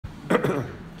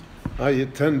I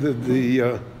attended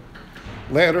the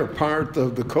latter part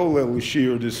of the Kollel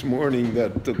Shir this morning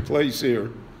that took place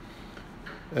here,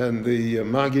 and the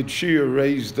Maggid Shir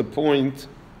raised a point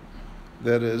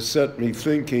that has set me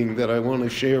thinking that I want to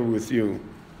share with you.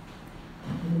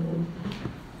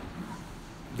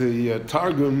 The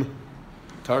Targum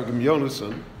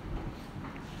Yonason,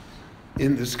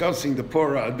 in discussing the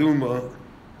Porah Aduma,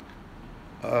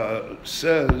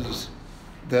 says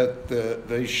that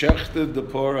they shechted the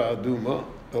Porah Aduma,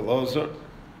 Elazar,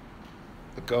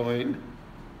 the Kohen,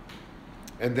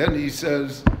 and then he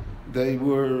says they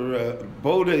were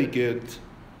bodegit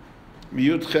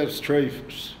miyutches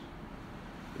treifers,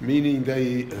 meaning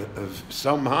they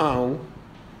somehow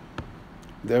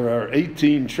there are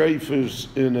 18 treifers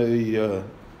in a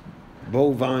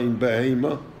bovine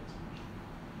behemoth.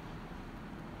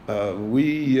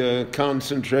 We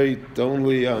concentrate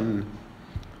only on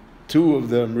two of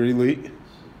them, really.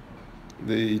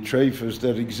 The treifers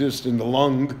that exist in the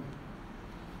lung,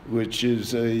 which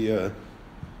is a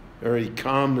very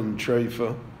common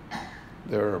treifa.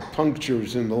 There are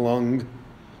punctures in the lung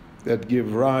that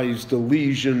give rise to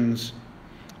lesions,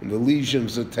 and the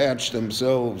lesions attach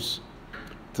themselves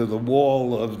to the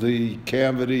wall of the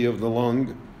cavity of the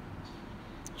lung.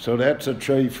 So that's a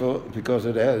treifa because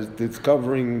it's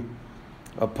covering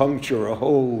a puncture, a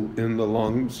hole in the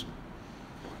lungs.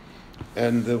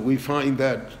 And we find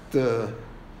that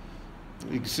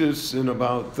exists in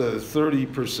about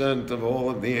 30% of all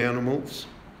of the animals.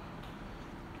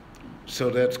 So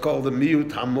that's called the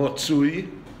miut hamotsui.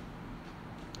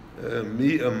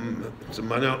 It's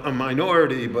a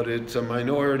minority, but it's a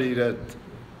minority that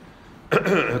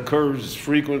occurs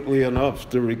frequently enough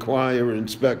to require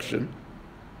inspection.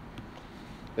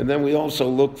 And then we also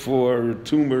look for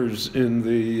tumors in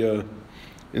the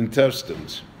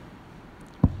intestines.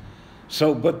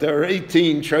 So, but there are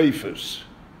 18 treifers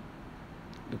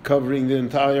covering the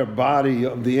entire body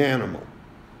of the animal.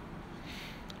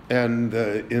 And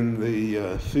in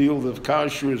the field of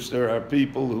kashrus, there are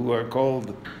people who are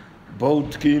called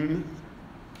bodkim.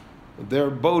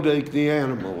 They're bodek the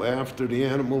animal. After the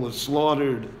animal is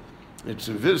slaughtered, it's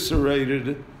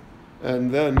eviscerated,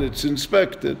 and then it's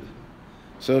inspected.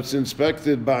 So it's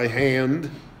inspected by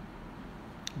hand,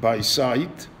 by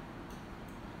sight,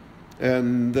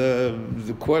 and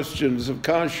the questions of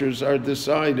kashrus are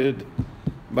decided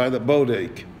by the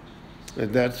bodek.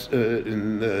 And that's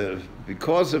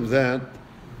because of that,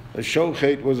 a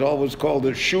shochet was always called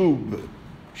a shub,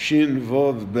 shin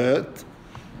vov bet,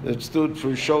 that stood for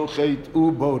shochet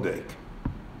u bodek.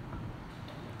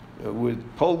 With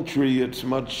poultry, it's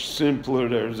much simpler.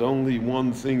 There's only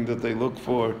one thing that they look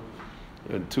for,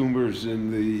 tumors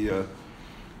in the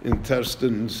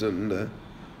intestines, and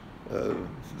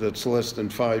that's less than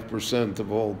 5%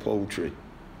 of all poultry.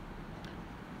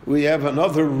 We have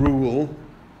another rule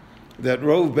that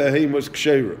rov behemoths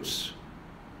ksheros.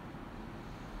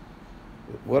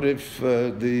 What if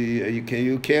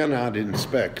you cannot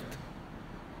inspect?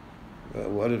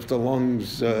 What if the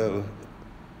lungs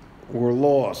were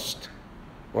lost,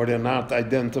 or they're not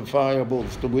identifiable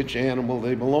as to which animal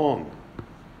they belong?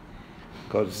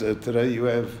 Because today you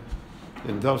have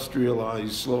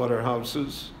industrialized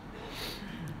slaughterhouses,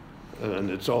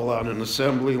 and it's all on an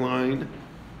assembly line.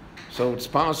 So it's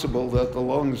possible that the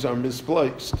lungs are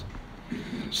misplaced.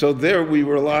 So there we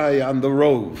rely on the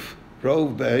rov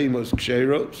behemoths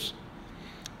ksheros.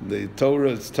 The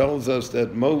Torah tells us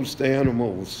that most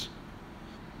animals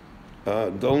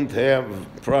don't have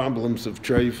problems of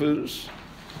treifers,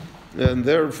 and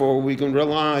therefore we can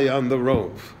rely on the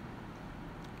rov.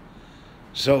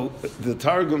 So the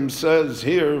Targum says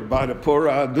here by the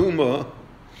Porah Aduma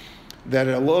that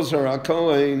Elazar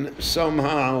HaKohen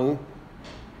somehow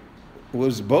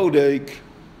was bodek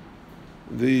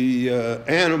the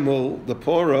animal, the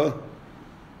Porah,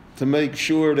 to make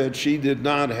sure that she did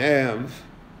not have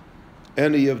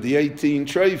any of the 18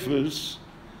 treifers,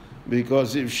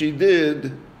 because if she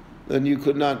did, then you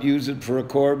could not use it for a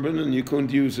korban and you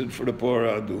couldn't use it for the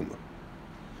Porah Aduma.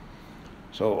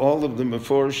 So all of the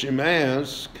Meforshim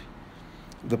ask,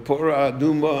 the Porah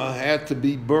Aduma had to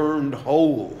be burned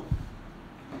whole.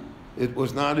 It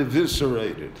was not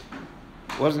eviscerated.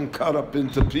 It wasn't cut up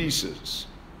into pieces.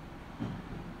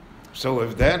 So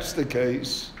if that's the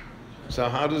case, so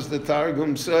how does the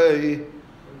Targum say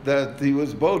that he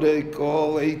was bodek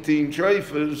all 18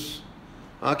 treifers?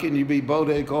 How can you be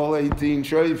bodek all 18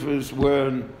 treifers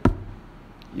when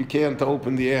you can't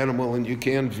open the animal and you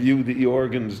can't view the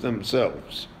organs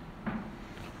themselves?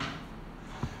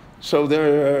 So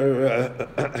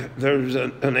there's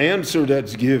an answer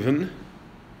that's given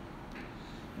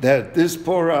that this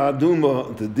Pora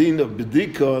Aduma, the din of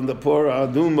Bedika and the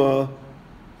Pora Aduma,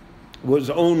 was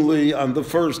only on the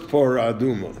first Pora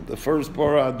Aduma. The first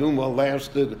Pora Aduma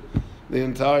lasted the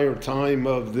entire time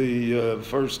of the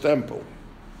first temple.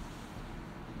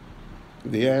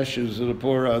 The ashes of the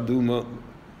Pora Aduma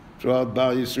throughout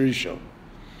Bayis Rishon.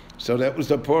 So that was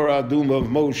the Pora Aduma of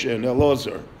Moshe and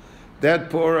Elazar. That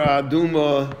Pora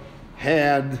Aduma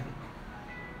had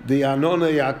the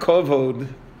Anone Yakovod,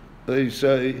 they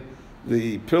say,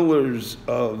 the pillars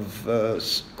of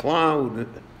cloud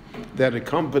that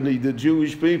accompanied the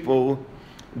Jewish people.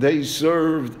 They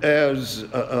served as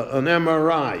an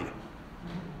MRI.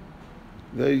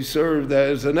 They served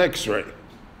as an X-ray.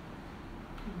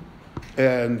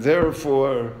 And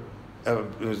therefore,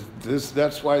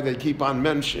 that's why they keep on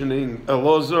mentioning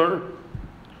Elazar.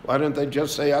 Why don't they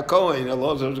just say a Kohen?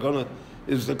 Elazar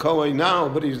is the Kohen now,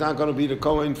 but he's not going to be the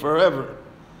Kohen forever.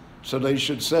 So they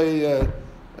should say,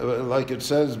 like it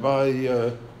says by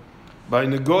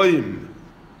Negoim,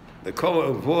 the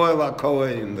Kohen, Voel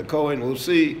HaKohen, the Kohen will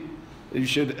see. You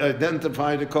should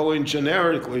identify the Kohen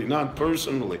generically, not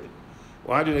personally.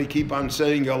 Why do they keep on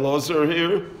saying Elazar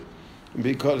here?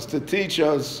 Because to teach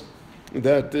us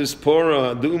that this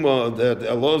Pora Aduma that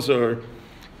Elazar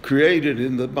created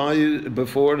in the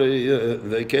before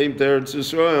they came to Eretz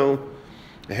Yisrael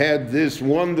had this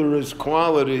wondrous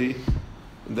quality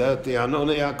that the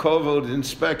Anone Yakovod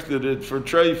inspected it for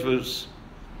trephus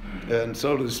and,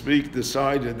 so to speak,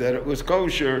 decided that it was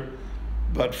kosher.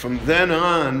 But from then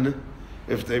on,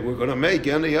 if they were going to make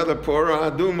any other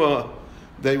Pora Aduma,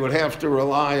 they would have to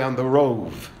rely on the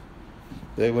rov.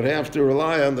 They would have to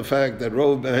rely on the fact that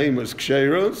rov behemoths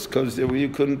ksheros, because you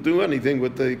couldn't do anything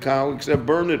with the cow except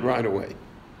burn it right away.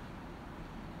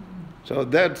 So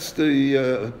that's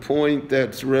the point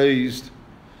that's raised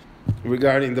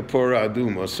regarding the Pora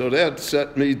Aduma. So that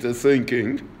set me to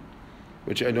thinking,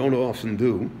 which I don't often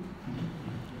do,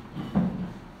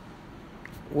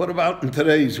 what about in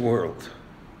today's world,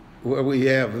 where we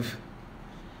have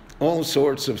all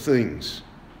sorts of things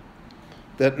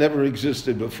that never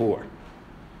existed before?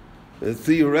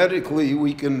 Theoretically,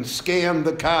 we can scan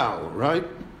the cow, right?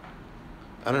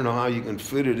 I don't know how you can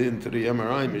fit it into the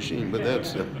MRI machine, but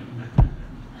that's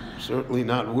certainly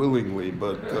not willingly.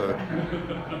 But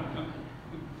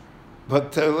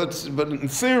in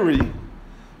theory,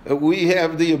 we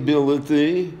have the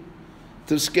ability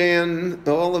to scan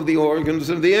all of the organs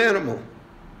of the animal,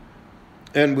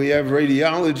 and we have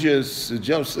radiologists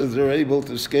just as they're able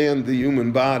to scan the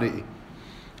human body,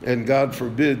 and God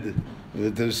forbid,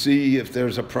 to see if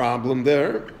there's a problem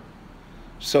there.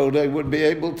 So they would be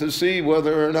able to see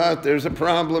whether or not there's a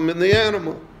problem in the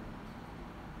animal.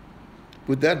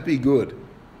 Would that be good?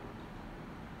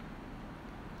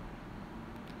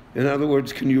 In other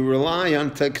words, can you rely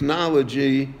on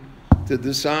technology to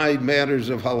decide matters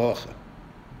of halacha?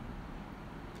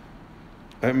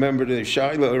 I remember the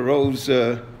Shaila arose,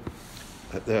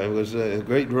 there was a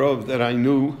great Rav that I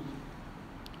knew,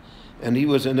 and he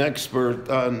was an expert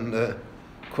on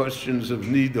questions of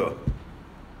nida.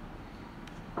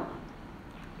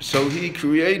 So he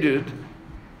created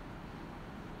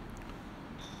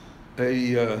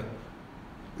an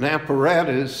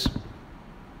apparatus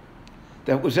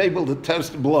that was able to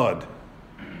test blood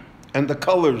and the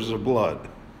colors of blood.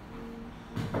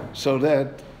 So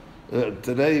that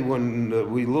today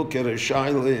when we look at a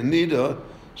shaila in nida,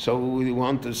 so we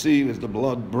want to see, is the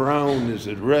blood brown, is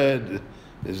it red,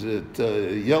 is it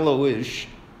yellowish?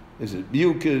 Is it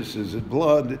mucus? Is it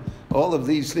blood? All of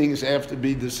these things have to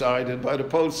be decided by the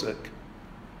posek.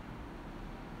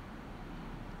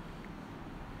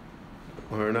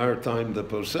 Or in our time, the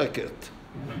poseket.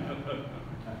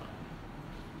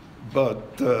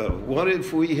 But what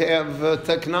if we have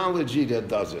technology that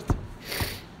does it?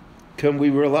 Can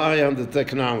we rely on the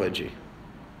technology?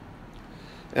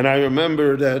 And I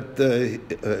remember that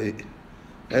I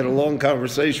had a long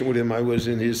conversation with him. I was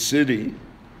in his city,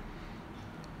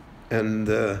 and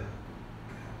I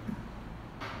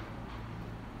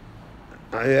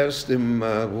asked him,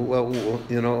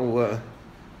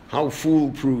 how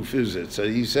foolproof is it? So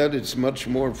he said it's much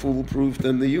more foolproof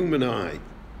than the human eye.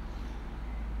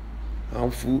 How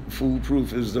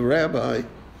foolproof is the rabbi?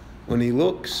 When he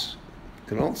looks,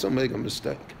 can also make a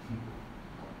mistake.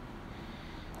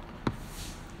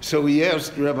 So he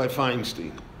asked Rabbi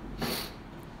Feinstein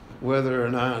whether or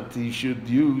not he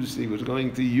was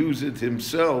going to use it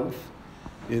himself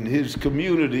in his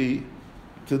community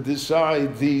to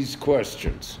decide these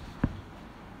questions.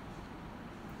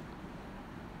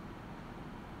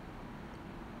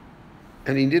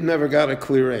 And he never got a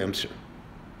clear answer.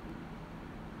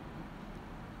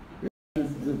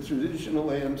 It's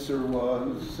traditional answer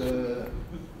was,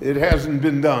 it hasn't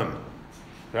been done,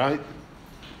 right?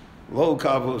 Lo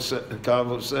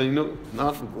kavoseinu,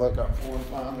 not like our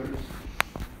forefathers.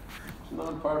 It's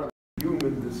not part of a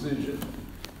human decision.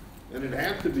 And it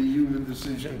had to be human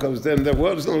decision because then there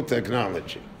was no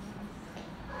technology.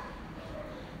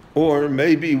 Or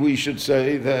maybe we should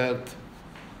say that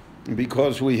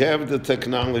because we have the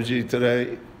technology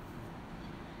today,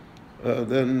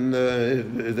 then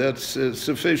that's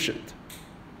sufficient.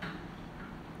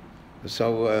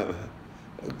 So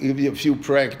I'll give you a few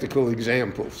practical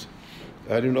examples.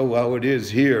 I don't know how it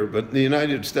is here, but in the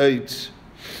United States,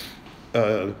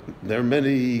 there are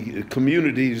many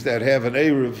communities that have an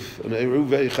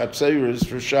Eruvei Chatzeres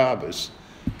for Shabbos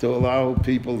to allow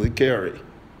people to carry.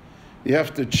 You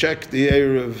have to check the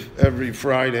Eruv every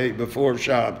Friday before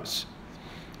Shabbos.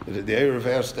 The Eruv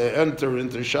has to enter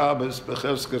into Shabbos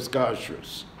b'cheskas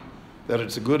kashrus, that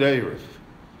it's a good Eruv.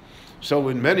 So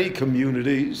in many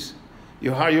communities,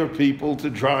 you hire people to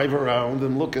drive around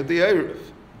and look at the Eruv.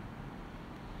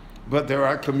 But there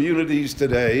are communities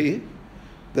today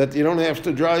that you don't have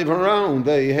to drive around.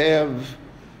 They have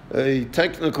a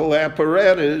technical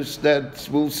apparatus that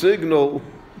will signal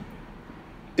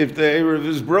if the Eruv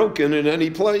is broken in any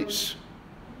place.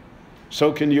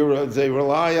 So they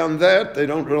rely on that. They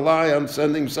don't rely on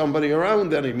sending somebody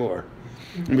around anymore.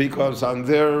 Because on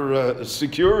their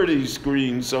security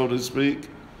screen, so to speak,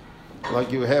 like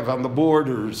you have on the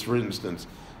borders, for instance,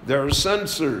 there are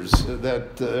sensors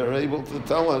that are able to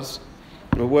tell us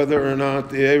whether or not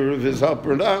the Eruv is up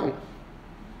or down.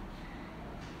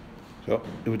 So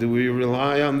do we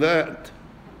rely on that?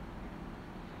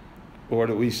 Or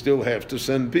do we still have to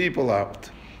send people out?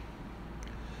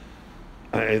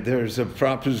 There's a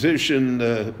proposition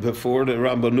before the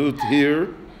Rabbanut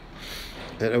here,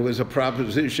 and it was a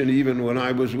proposition even when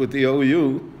I was with the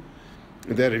OU,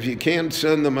 that if you can't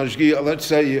send the mashgiach, let's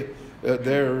say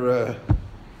they're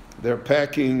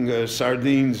packing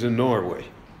sardines in Norway.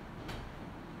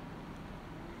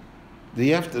 Do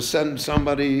you have to send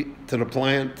somebody to the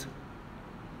plant?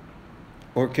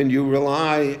 Or can you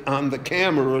rely on the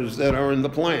cameras that are in the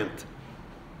plant?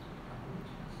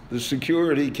 The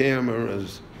security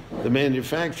cameras, the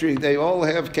manufacturing, they all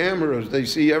have cameras. They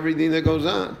see everything that goes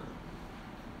on.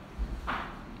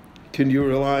 Can you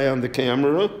rely on the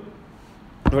camera?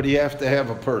 Or do you have to have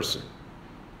a person?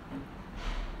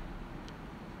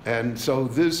 And so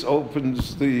this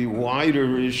opens the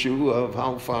wider issue of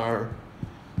how far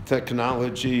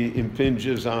technology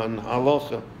impinges on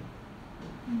halacha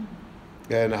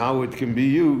and how it can be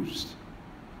used.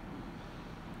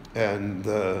 And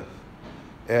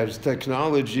as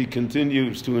technology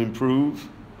continues to improve,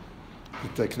 the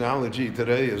technology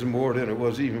today is more than it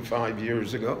was even 5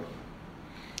 years ago.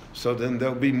 So then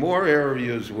there'll be more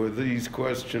areas where these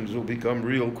questions will become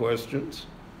real questions.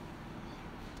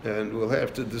 And we'll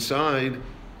have to decide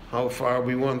how far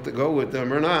we want to go with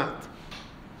them or not.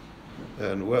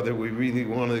 And whether we really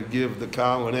want to give the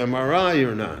cow an MRI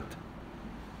or not.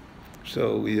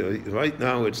 So right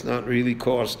now it's not really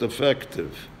cost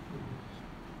effective.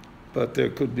 But there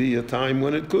could be a time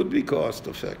when it could be cost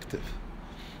effective.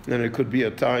 And it could be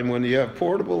a time when you have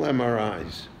portable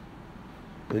MRIs.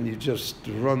 And you just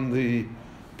run the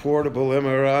portable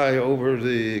MRI over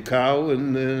the cow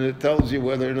and then it tells you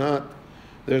whether or not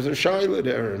there's a shiloh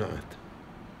there or not.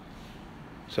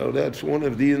 So that's one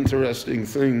of the interesting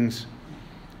things,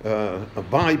 a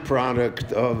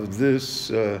byproduct of this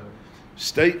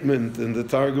statement in the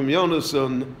Targum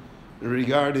Yonason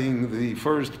regarding the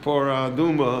first Porah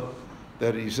Aduma,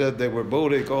 that he said they were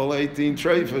bodek all 18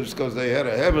 treifas because they had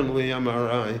a heavenly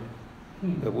MRI,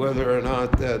 whether or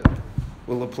not that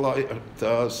will apply to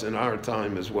us in our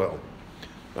time as well.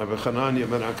 Rabbi Chananya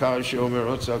ben Akash Omer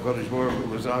Otza Kodesh Baruch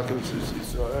Hu L'Zaken Sis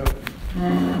Yisrael.